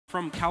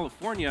from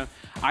California,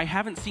 I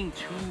haven't seen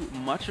too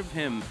much of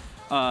him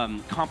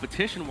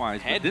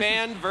competition-wise.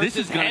 Headband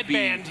versus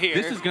headband here.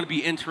 This is going to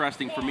be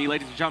interesting for me,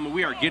 ladies and gentlemen.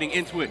 We are getting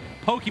into it.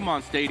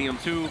 Pokemon Stadium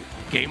 2,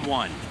 Game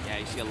 1. Yeah,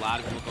 you see a lot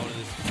of people going to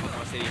this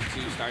Pokemon Stadium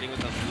 2, starting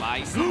with a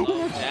slice,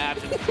 low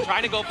jabs, and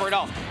trying to go for it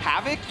all.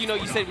 HAVOC, you know,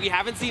 you said we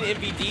haven't seen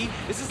MVD.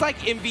 This is like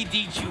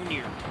MVD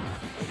Junior.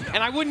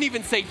 And I wouldn't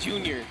even say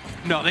Junior.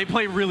 No, they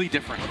play really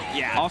different.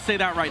 Yeah. I'll say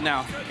that right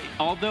now.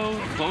 Although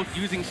both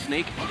using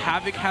Snake,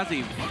 HAVOC has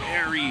a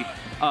very,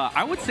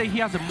 I would say he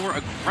has a more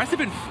aggressive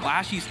and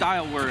flashy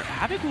style where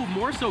HAVOC will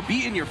more so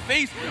be in your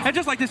face. And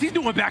just like this, he's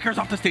doing back airs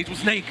off the stage with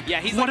Snake. Yeah,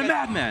 he's what like a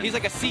madman. He's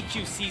like a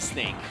CQC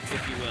Snake,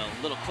 if you will.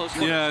 A little close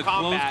quarters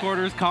combat. Close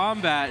quarters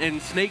combat.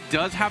 And Snake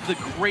does have the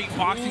great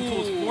boxing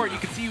tools for it. You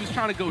can see he was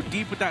trying to go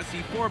deep with that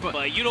C4,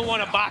 but you don't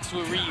want to box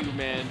with Ryu,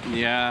 man.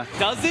 Yeah.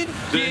 Doesn't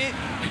get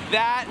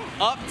that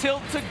up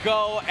tilt to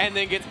go and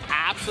then gets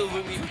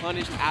absolutely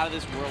punished out of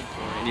this world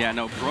for it. Yeah,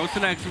 no,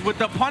 Brosenex with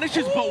the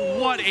punishes, but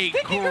what a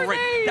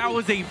great, that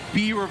was a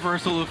B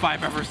reversal if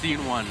I've ever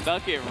seen one.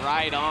 Stuck it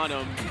right on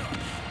him.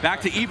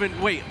 Back to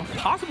even, wait,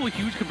 possible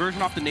huge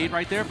conversion off the nade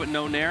right there, but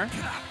no nair.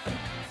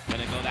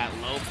 Gonna go that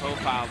low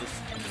profile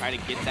to try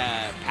to get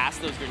that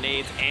past those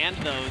grenades and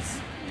those.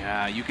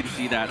 Yeah, you can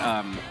see that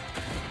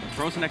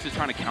Brosenex is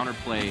trying to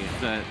counterplay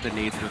the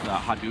nades with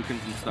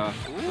Hadoukens and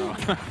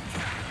stuff. So.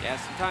 Yeah,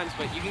 sometimes,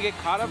 but you can get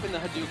caught up in the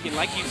Hadouken.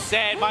 Like you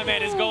said, my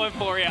man is going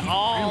for it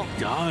all.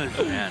 He does,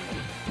 man.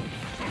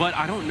 But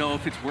I don't know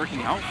if it's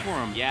working out for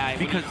him. Yeah,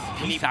 because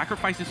he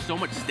sacrifices so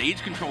much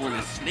stage control in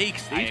his Snake.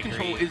 Stage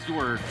control is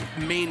your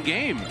main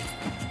game.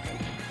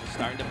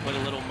 Starting to put a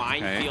little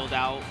minefield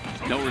out.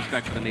 No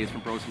respect for the nades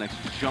from Brosenex,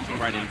 jumping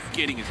right in,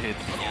 getting his hits.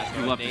 Yeah,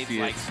 you love to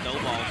see like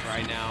snowballs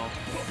right now.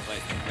 But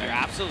they're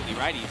absolutely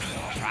right.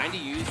 He's trying to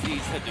use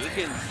these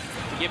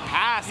Hadoukens to get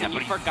past, and he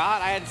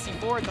forgot I had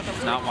C4. I thought that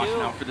was not watching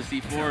out for the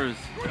C4s.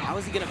 How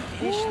is he gonna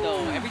fish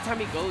though? Every time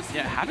he goes, he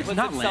puts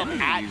himself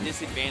at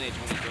disadvantage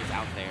when he goes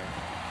out there.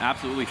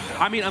 Absolutely.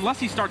 I mean, unless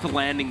he starts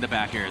landing the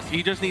back airs.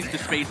 He just needs to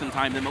space and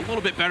time them a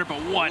little bit better,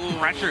 but what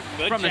pressure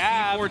from the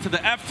C4 to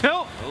the F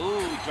tilt.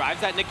 Ooh, drives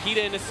that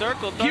Nikita in a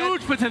circle.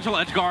 Huge potential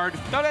edge guard.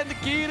 Throw that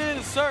Nikita in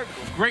a circle.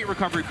 Great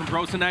recovery from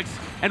Brosenex.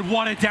 And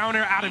what a down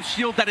air out of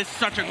shield. That is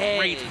such a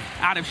great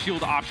out of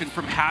shield option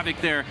from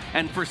HAVOC there.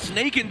 And for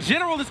Snake in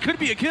general, this could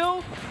be a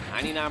kill.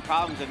 99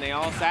 problems, and they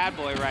all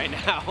SADBOI right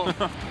now.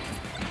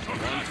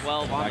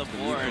 112 on the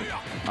board.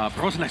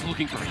 Brosenex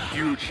looking for a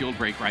huge shield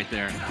break right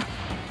there.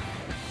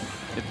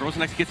 If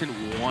Brosenex gets in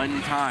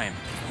one time.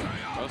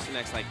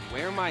 Brosenex like,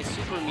 where my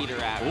super meter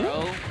at,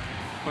 bro?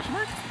 Question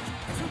mark?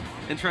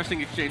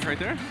 Interesting exchange right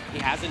there. He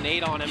has a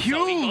nade on him, huge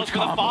so he goes for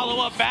the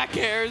follow-up back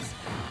airs.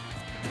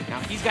 Now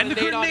he's got and a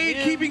the nade on grenade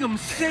him. keeping him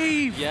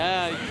safe.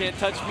 Yeah, you can't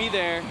touch me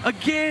there.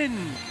 Again,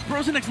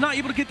 Brosenex not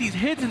able to get these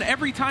hits, and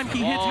every time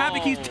he hits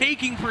HAVOC, he's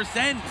taking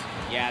percent.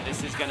 Yeah,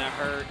 this is gonna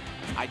hurt.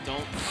 I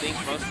don't think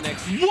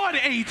Brosenex. What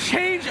a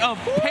change of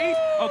pace.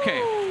 Okay,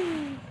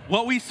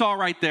 what we saw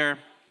right there,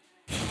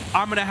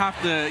 I'm gonna have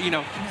to, you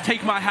know,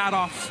 take my hat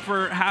off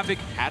for HAVOC.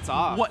 Hats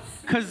off. What?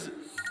 Because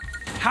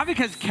HAVOC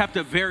has kept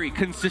a very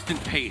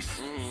consistent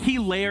pace. He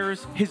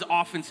layers his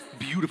offense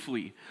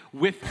beautifully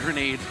with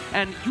grenades,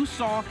 and you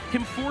saw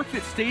him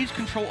forfeit stage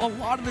control a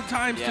lot of the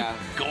times to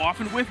go off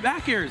and whiff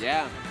back airs.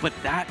 Yeah. But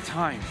that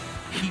time,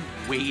 he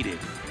waited.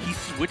 He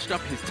switched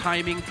up his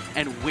timing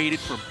and waited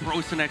for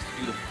Brosenex to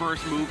do the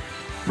first move.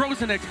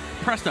 Brosenex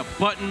pressed a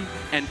button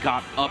and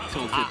got up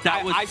tilted.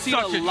 That was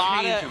such a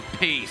change of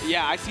pace.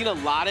 Yeah, I've seen a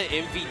lot of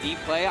MVD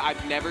play.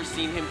 I've never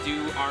seen him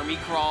do army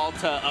crawl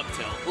to up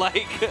tilt.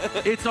 Like,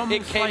 it's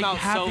almost it came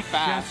like out so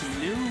fast. Just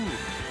knew.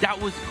 That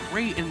was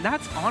great, and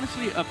that's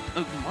honestly a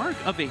mark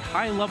of a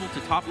high-level to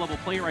top-level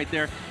play right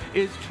there,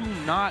 is to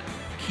not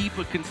keep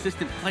a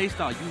consistent play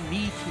style. You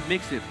need to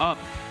mix it up.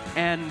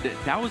 And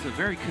that was a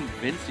very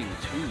convincing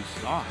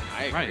two-stock.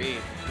 I agree.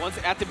 Once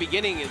at the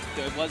beginning, it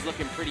was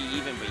looking pretty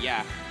even, but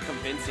yeah,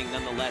 convincing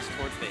nonetheless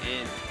towards the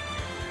end.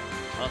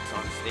 Tucks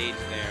on stage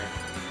there.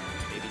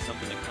 Maybe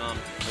something to come.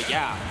 But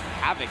yeah,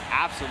 HAVOC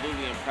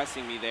absolutely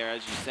impressing me there,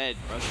 as you said.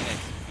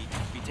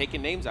 Brosenex be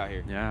taking names out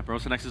here. Yeah,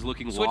 Brosenex is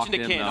looking locked in.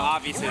 Switching to Kin,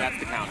 obviously that's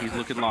the counter. He's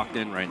looking locked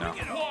in right now.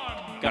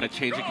 Got to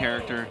change the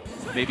character.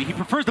 Maybe he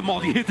prefers the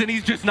multi-hits, and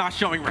he's just not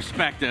showing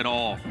respect at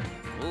all.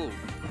 Ooh.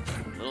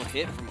 Little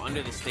hit from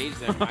under the stage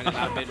there. Might have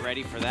not been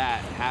ready for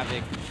that.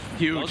 HAVOC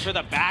huge. Goes for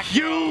the back.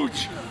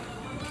 Huge!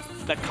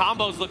 The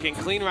combo's looking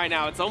clean right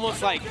now. It's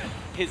almost like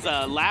his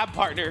lab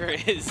partner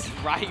is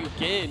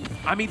Ryukin.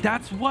 I mean,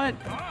 that's what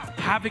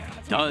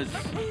HAVOC does.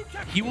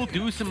 He will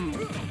do some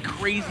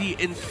crazy,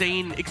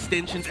 insane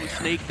extensions with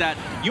Snake that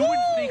you wouldn't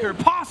think are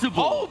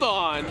possible. Hold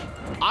on.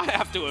 I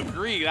have to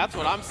agree. That's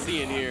what I'm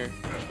seeing here.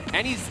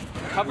 And he's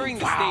covering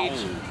the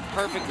stage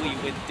perfectly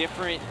with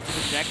different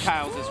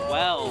projectiles as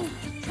well.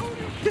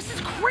 This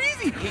is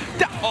crazy.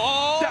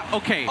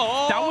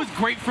 That was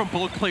great from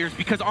both players,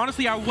 because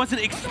honestly, I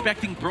wasn't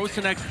expecting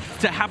Brosenex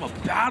to have a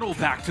battle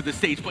back to the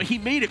stage, but he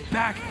made it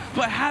back.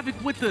 But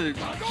HAVOC with the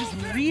just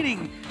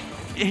reading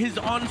his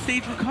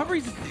on-stage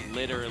recoveries,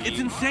 literally, it's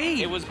insane.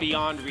 It was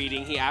beyond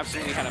reading. He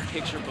absolutely had a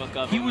picture book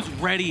of it. He was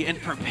ready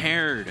and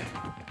prepared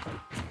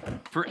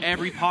for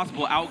every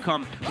possible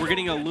outcome. We're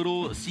getting a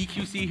little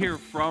CQC here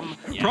from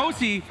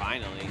Brosi.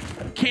 Finally.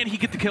 Can he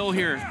get the kill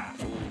here?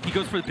 He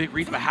goes for the big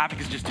reach, but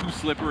HAVOC is just too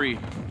slippery.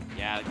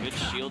 Yeah, good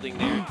shielding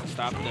there to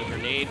stop the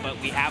grenade, but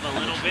we have a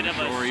little bit of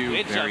a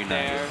switch up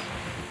there.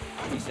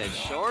 He said,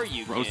 sure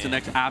you can.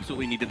 Rosenex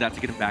absolutely needed that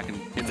to get him back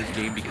in this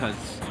game because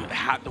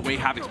the way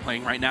HAVOC's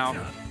playing right now,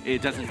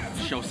 it doesn't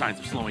show signs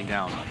of slowing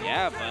down.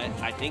 Yeah,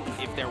 but I think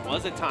if there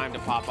was a time to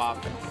pop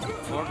off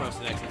for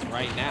Rosenex, it's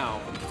right now.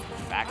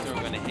 Back throw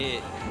going to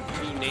hit.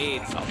 2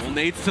 nades. Double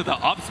nades to the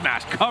up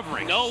smash,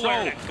 covering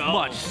nowhere so to go.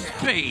 much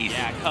space.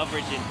 Yeah,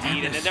 coverage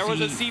indeed. And then there was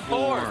a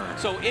C4.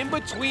 So in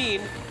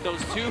between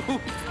those 2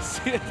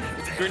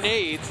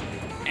 grenades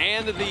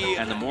and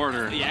the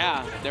mortar.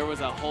 Yeah, there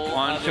was a whole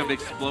bunch of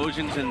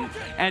explosions,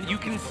 and you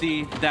can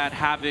see that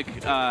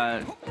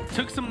HAVOC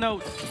took some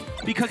notes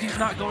because he's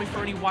not going for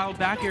any wild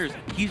back airs.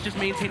 He's just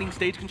maintaining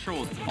stage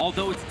control.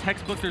 Although it's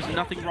textbook, there's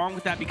nothing wrong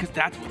with that because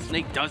that's what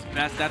Snake does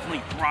best. That's when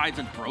he thrives,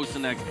 and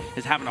Brosenex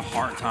is having a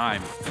hard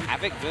time.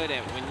 HAVOC good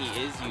at when he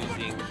is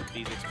using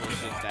these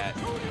explosions that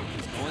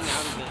he's going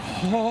out of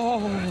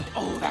the...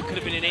 Oh, that could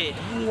have been an it.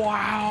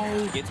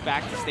 Wow. Gets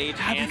back to stage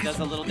and does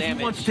a little damage.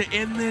 He wants to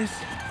end this.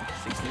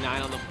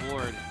 69 on the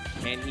board.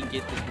 Can he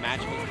get this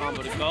magical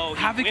combo to go?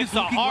 HAVOC is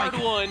a hard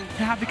one.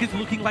 HAVOC is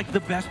looking like the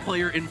best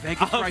player in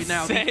Vegas right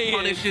now. These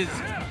punishes,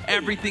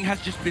 everything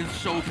has just been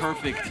so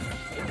perfect.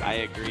 I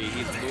agree.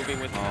 He's moving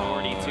with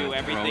authority too.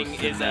 Everything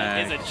is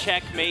a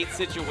checkmate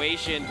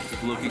situation.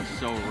 It's looking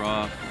so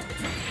rough.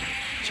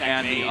 Checkmate.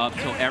 And the up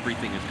till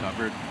everything is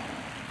covered.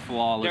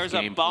 Flawless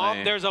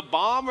gameplay. There's a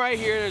bomb right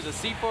here. There's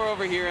a C4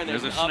 over here, and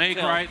there's a snake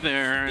right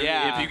there.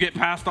 Yeah. If you get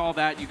past all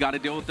that, you got to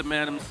deal with the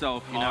man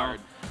himself. You know,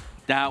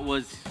 that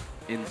was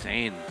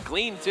insane.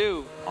 Clean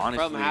too,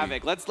 honestly. From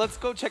HAVOC. Let's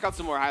go check out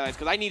some more highlights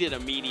because I need it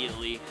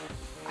immediately.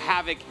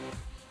 HAVOC.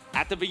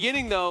 At the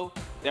beginning though,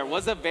 there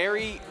was a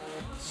very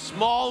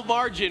small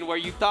margin where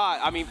you thought.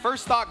 I mean,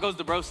 first thought goes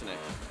to Brosenex,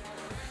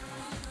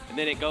 and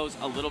then it goes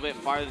a little bit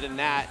farther than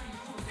that.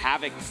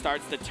 HAVOC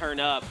starts to turn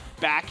up.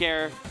 Back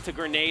air to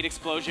grenade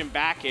explosion,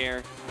 back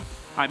air.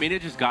 I mean,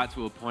 it just got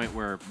to a point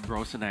where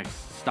Brosenex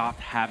stopped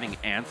having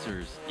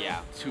answers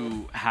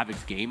to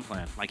HAVOC's game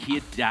plan. Like, he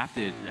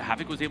adapted.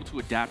 HAVOC was able to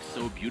adapt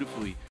so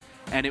beautifully.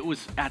 And it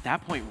was, at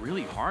that point,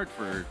 really hard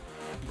for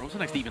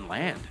Brosenex to even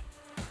land.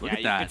 Look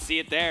at that. You could see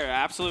it there.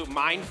 Absolute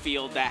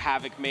minefield that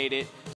HAVOC made it.